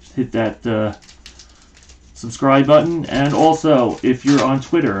 Just hit that subscribe button. And also, if you're on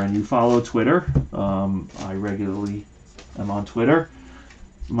Twitter and you follow Twitter, I regularly am on Twitter.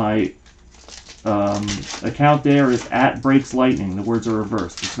 My account there is @BreaksLightning. The words are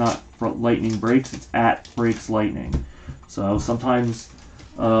reversed. It's not Lightning Breaks. It's @BreaksLightning. So sometimes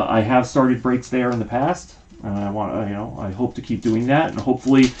I have started breaks there in the past, and I hope to keep doing that, and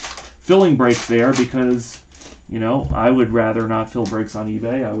hopefully filling breaks there because, I would rather not fill breaks on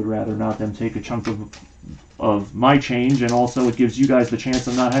eBay. I would rather not them take a chunk of my change, and also it gives you guys the chance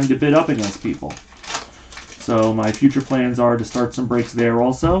of not having to bid up against people. So my future plans are to start some breaks there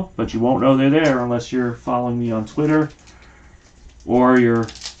also, but you won't know they're there unless you're following me on Twitter or you're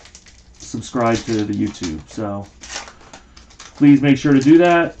subscribed to the YouTube. So please make sure to do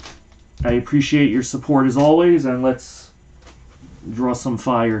that. I appreciate your support as always, and let's draw some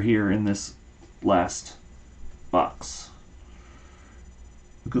fire here in this last box.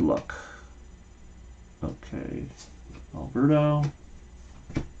 Good luck. Okay, Alberto.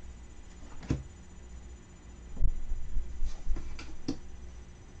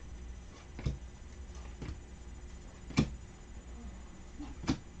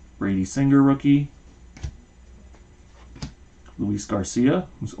 Brady Singer rookie. Luis Garcia,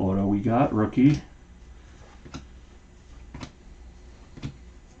 whose auto we got, rookie.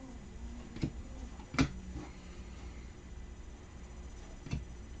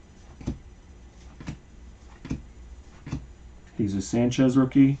 Jesus Sanchez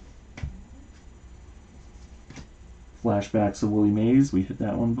rookie. Flashbacks of Willie Mays, we hit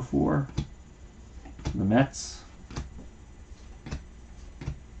that one before. The Mets.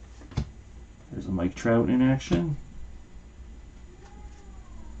 There's a Mike Trout in action.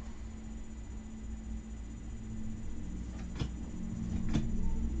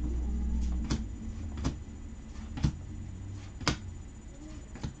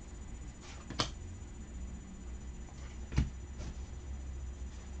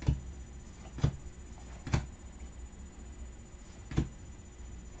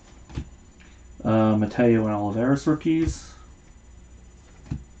 Mateo and Olivares rookies.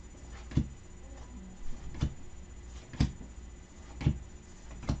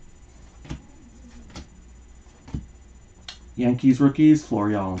 Yankees rookies,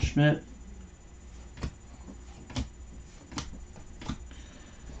 Florial and Schmidt.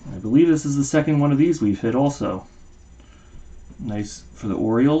 I believe this is the second one of these we've hit also. Nice for the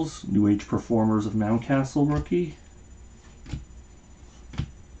Orioles, New Age Performers of Mountcastle rookie.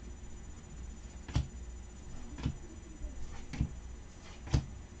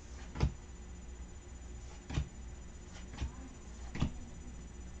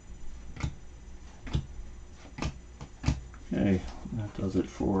 Okay, that does it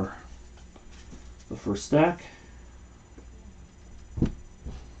for the first stack.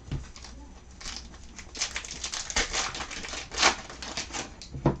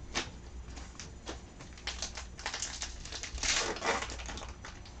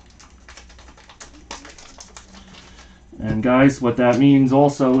 And guys, what that means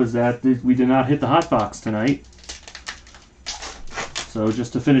also is that we did not hit the hot box tonight. So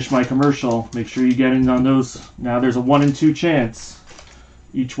just to finish my commercial, make sure you get in on those. Now there's a 1 in 2 chance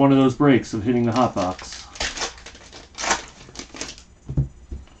each one of those breaks of hitting the hot box.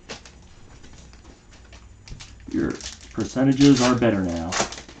 Your percentages are better now.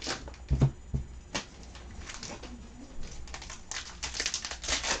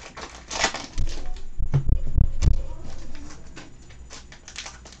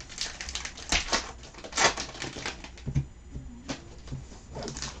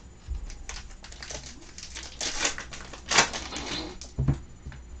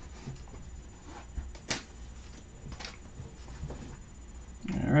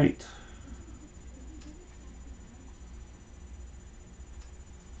 All right.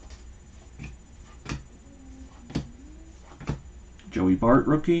 Joey Bart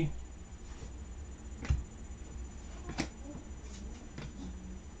rookie.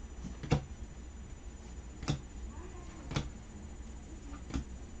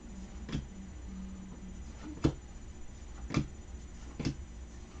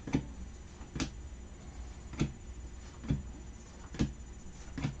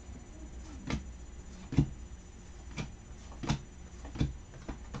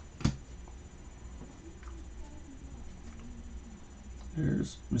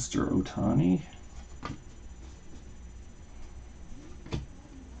 There's Mr. Ohtani.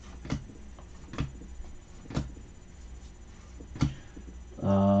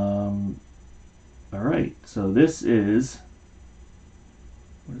 All right, so this is,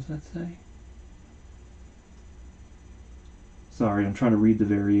 what does that say? Sorry, I'm trying to read the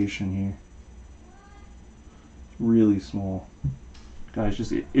variation here. It's really small. Guys,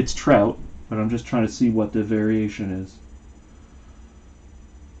 just it's Trout, but I'm just trying to see what the variation is.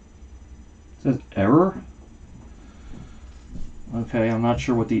 It says error. Okay, I'm not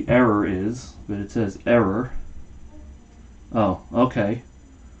sure what the error is, but it says error. Oh, okay.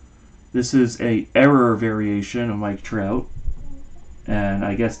 This is a error variation of Mike Trout, and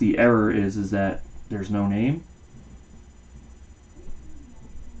I guess the error is that there's no name.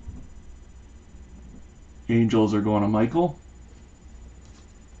 Angels are going to Michael.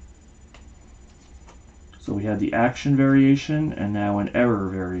 So we had the action variation and now an error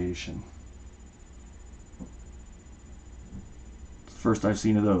variation. It's the first I've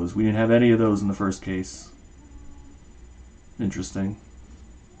seen of those. We didn't have any of those in the first case. Interesting.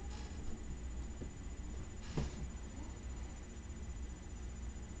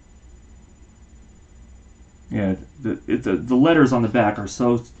 Yeah, the letters on the back are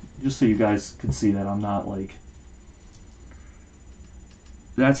so, just so you guys can see that I'm not like,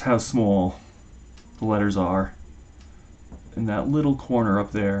 that's how small the letters are in that little corner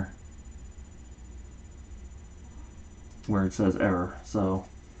up there where it says error. So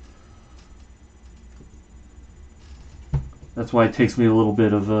that's why it takes me a little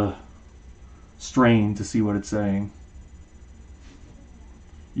bit of a strain to see what it's saying.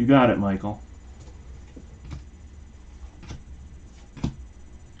 You got it, Michael.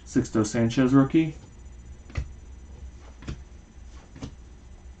 Sixto Sanchez rookie.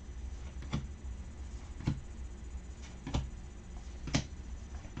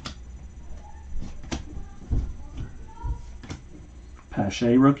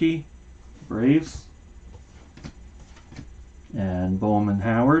 Pache rookie, Braves. And Bowman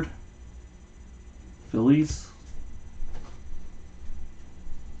Howard, Phillies.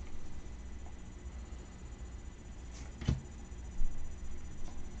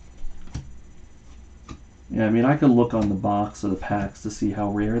 Yeah, I mean, I could look on the box of the packs to see how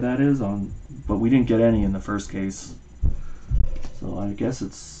rare that is, but we didn't get any in the first case. So I guess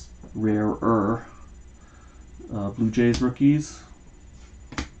it's rarer. Blue Jays rookies.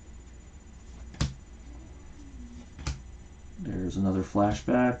 There's another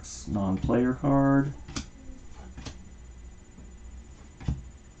flashbacks, non-player card.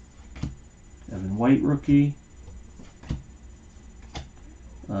 Evan White rookie.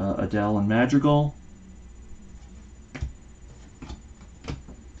 Adele and Madrigal.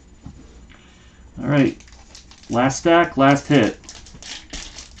 All right, last stack, last hit.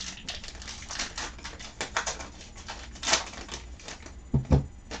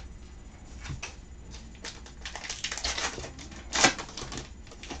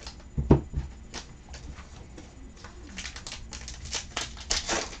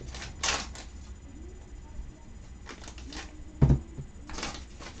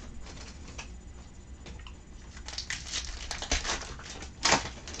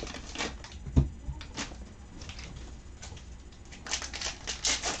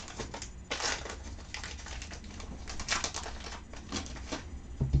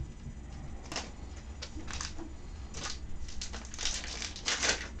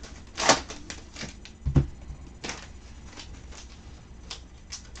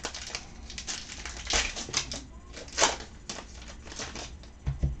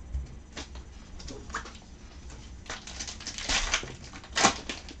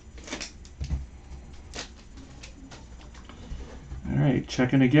 Alright,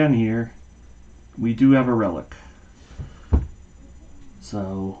 checking again here. We do have a relic.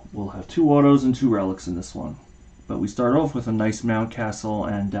 So we'll have 2 autos and 2 relics in this one. But we start off with a nice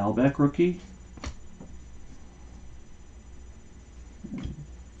Mountcastle and Dalbec rookie.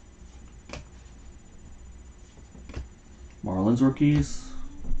 Marlins rookies.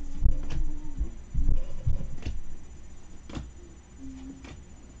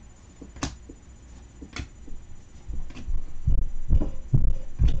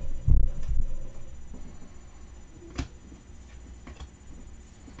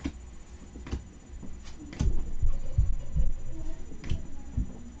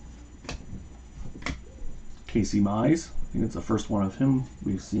 Casey Mize, I think it's the first one of him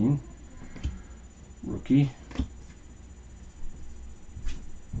we've seen. Rookie.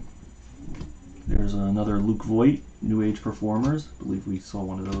 There's another Luke Voigt, New Age Performers. I believe we saw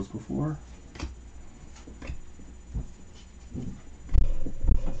one of those before.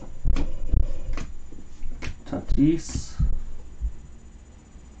 Tatis.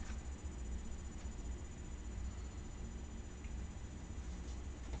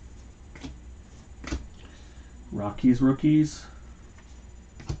 Rockies rookies.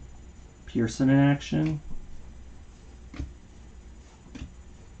 Pearson in action.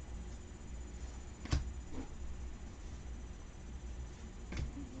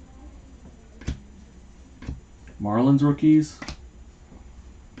 Marlins rookies.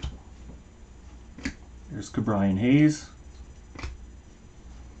 There's Cabrian Hayes.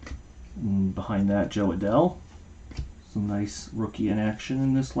 And behind that, Joe Adell. Some nice rookie in action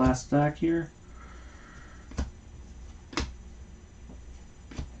in this last stack here.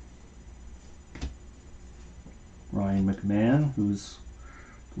 Ryan McMahon, who's,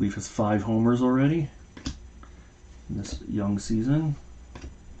 I believe, has 5 homers already in this young season.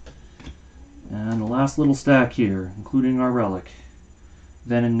 And the last little stack here, including our relic.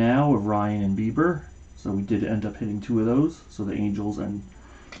 Then and Now of Ryan and Bieber. So we did end up hitting 2 of those. So the Angels and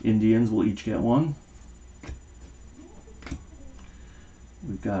Indians will each get 1.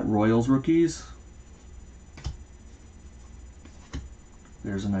 We've got Royals rookies.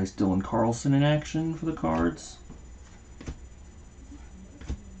 There's a nice Dylan Carlson in action for the Cards.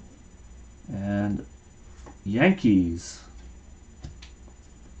 And Yankees.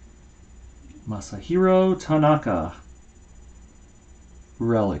 Masahiro Tanaka.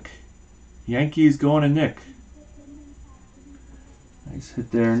 Relic. Yankees going to Nick. Nice hit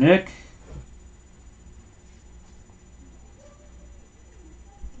there, Nick.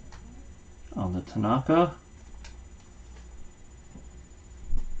 On the Tanaka.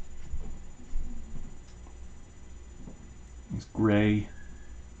 Nice gray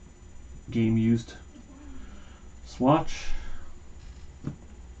game used swatch.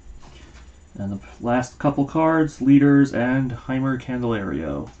 And the last couple cards, Leaders and Heimer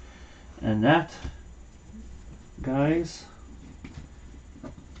Candelario. And that, guys,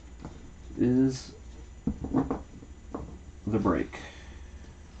 is the break.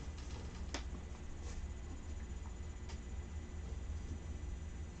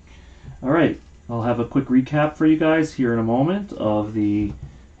 Alright, I'll have a quick recap for you guys here in a moment of the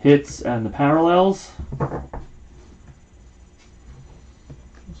hits and the parallels.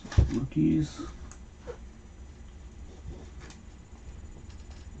 Rookies.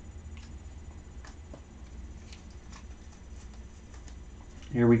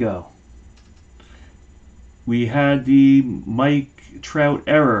 Here we go. We had the Mike Trout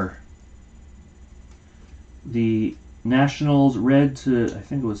error. The Nationals red to, I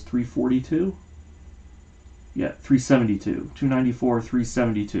think it was 342. Yeah, 372. 294,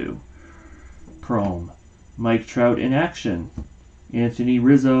 372. Chrome. Mike Trout in action. Anthony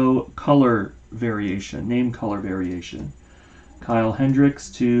Rizzo color variation, name color variation. Kyle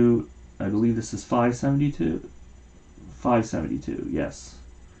Hendricks to, I believe this is 572. 572, yes.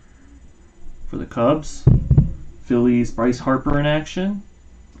 For the Cubs. Phillies, Bryce Harper in action.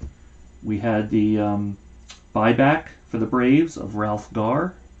 We had the buyback for the Braves of Ralph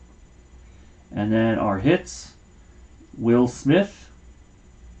Garr. And then our hits, Will Smith,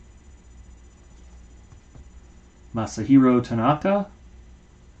 Masahiro Tanaka,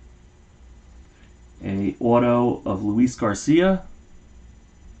 a auto of Luis Garcia,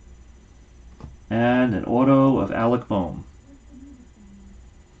 and an auto of Alec Bohm.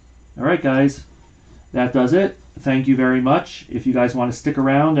 Alright guys, that does it. Thank you very much. If you guys want to stick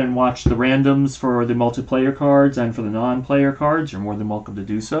around and watch the randoms for the multiplayer cards and for the non-player cards, you're more than welcome to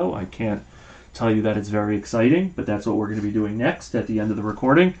do so. I can't tell you that it's very exciting, but that's what we're going to be doing next at the end of the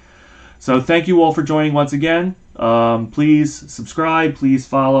recording. So thank you all for joining once again. Please subscribe, please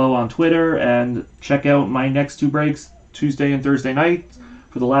follow on Twitter, and check out my next 2 breaks, Tuesday and Thursday night,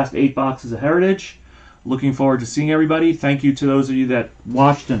 for the last 8 boxes of Heritage. Looking forward to seeing everybody. Thank you to those of you that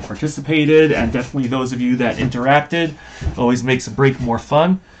watched and participated, and definitely those of you that interacted. It always makes a break more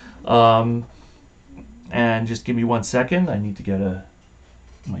fun. And just give me 1 second. I need to get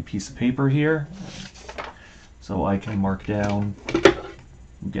my piece of paper here so I can mark down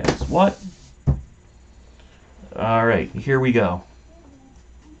guess what. All right, here we go.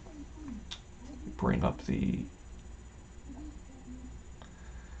 Bring up the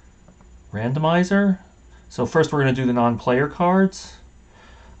randomizer. So first we're going to do the non-player cards.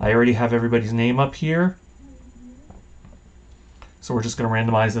 I already have everybody's name up here. So we're just going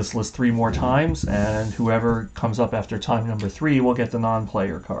to randomize this list 3 more times, and whoever comes up after time number 3 will get the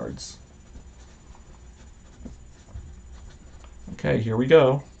non-player cards. Okay, here we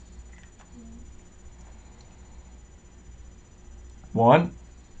go. 1,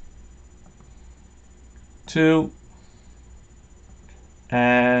 2,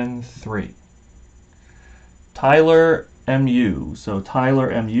 and 3. Tyler MU. So Tyler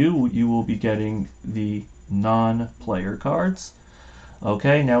MU, you will be getting the non-player cards.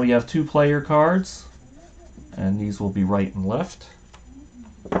 Okay, now we have 2 player cards, and these will be right and left.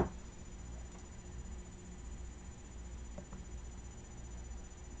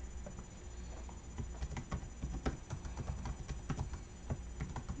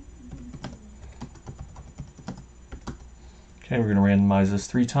 Okay, we're going to randomize this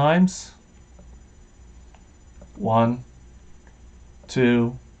 3 times. 1,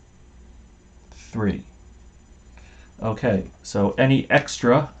 2, 3. Okay, so any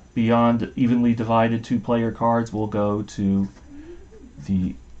extra beyond evenly divided 2 player cards will go to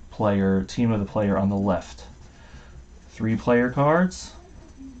the player, team of the player on the left. 3 player cards.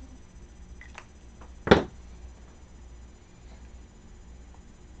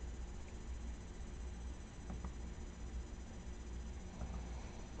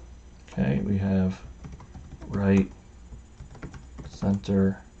 Okay, we have right,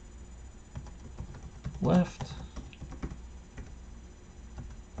 center, left.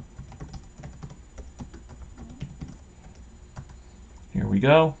 Here we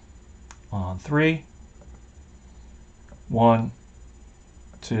go. On 3. 1,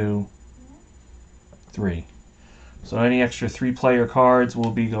 2, 3. So any extra 3 player cards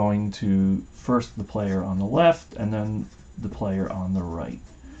will be going to first the player on the left and then the player on the right.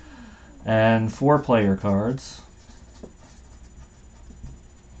 And 4 player cards.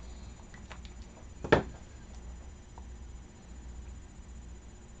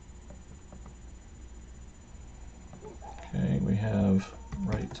 Okay, we have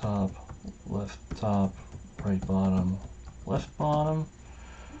right top, right bottom, left bottom.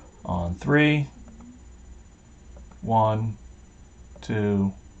 On 3. 1,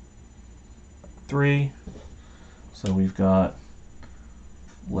 2, 3. So we've got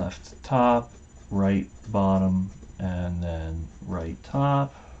left top, right bottom, and then right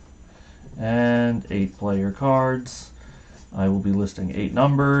top. And 8 player cards. I will be listing 8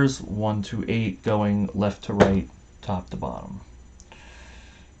 numbers, 1 to 8, going left to right, top to bottom.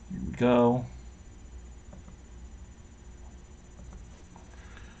 Here we go.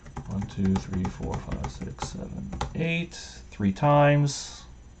 1, 2, 3, 4, 5, 6, 7, 8. 3 times.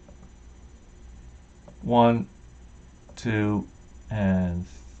 1, 2, and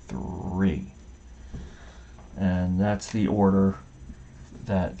 3. And that's the order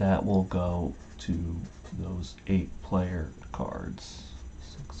that will go to those 8 player cards.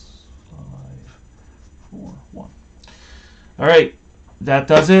 6, 5, 4, 1. All right, that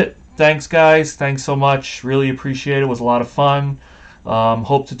does it. Thanks, guys. Thanks so much. Really appreciate it. It was a lot of fun.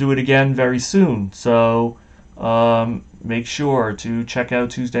 Hope to do it again very soon. So make sure to check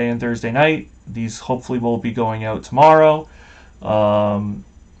out Tuesday and Thursday night. These hopefully will be going out tomorrow. And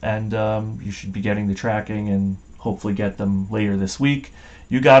you should be getting the tracking and hopefully get them later this week.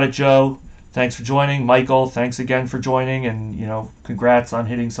 You got it, Joe. Thanks for joining. Michael, thanks again for joining, and congrats on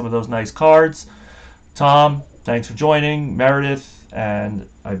hitting some of those nice cards. Tom, thanks for joining. Meredith, and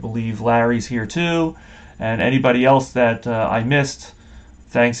I believe Larry's here too. And anybody else that I missed,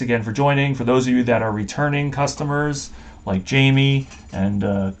 thanks again for joining. For those of you that are returning customers, like Jamie and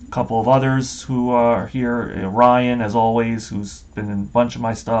a couple of others who are here, Ryan, as always, who's been in a bunch of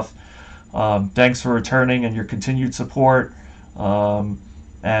my stuff, thanks for returning and your continued support.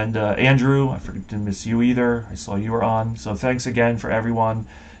 And Andrew, I forget to miss you either. I saw you were on. So thanks again for everyone.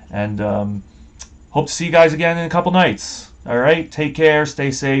 And hope to see you guys again in a couple nights. All right, take care,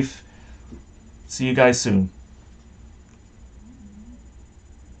 stay safe. See you guys soon.